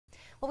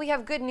Well, we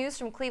have good news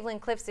from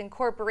Cleveland Cliffs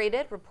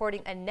Incorporated,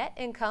 reporting a net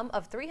income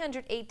of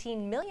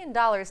 $318 million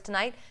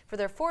tonight for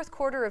their fourth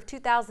quarter of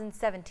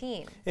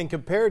 2017. And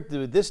compared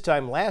to this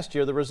time last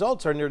year, the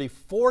results are nearly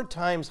 4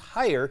 times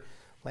higher.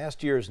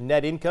 Last year's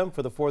net income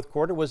for the fourth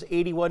quarter was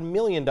 $81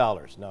 million.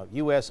 Now,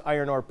 U.S.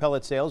 iron ore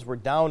pellet sales were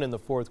down in the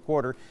fourth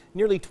quarter,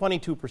 nearly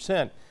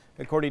 22%.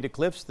 According to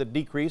Cliffs, the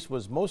decrease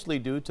was mostly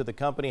due to the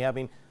company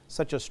having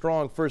such a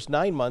strong first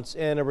 9 months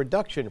and a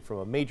reduction from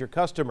a major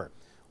customer.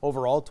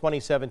 Overall,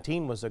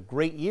 2017 was a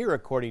great year,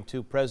 according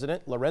to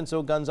President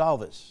Lorenzo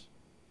Gonzalez.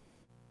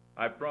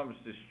 I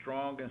promised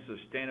strong and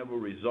sustainable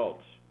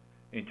results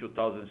in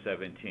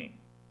 2017,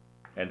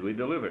 and we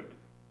delivered.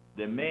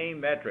 The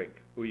main metric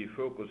we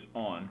focus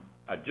on,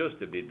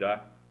 adjusted EBITDA,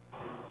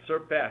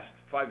 surpassed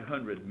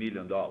 $500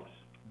 million.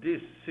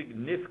 This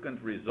significant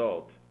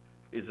result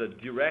is a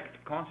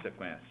direct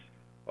consequence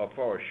of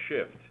our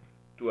shift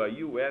to a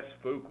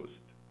U.S.-focused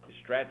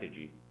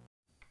strategy.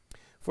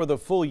 For the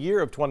full year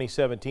of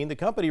 2017, the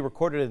company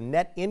recorded a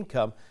net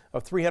income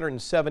of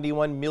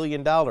 $371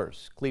 million.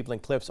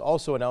 Cleveland Cliffs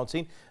also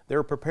announcing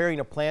they're preparing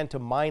a plan to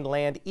mine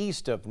land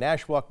east of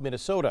Nashwauk,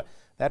 Minnesota.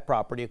 That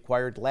property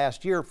acquired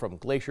last year from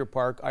Glacier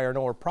Park Iron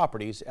Ore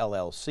Properties,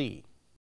 LLC.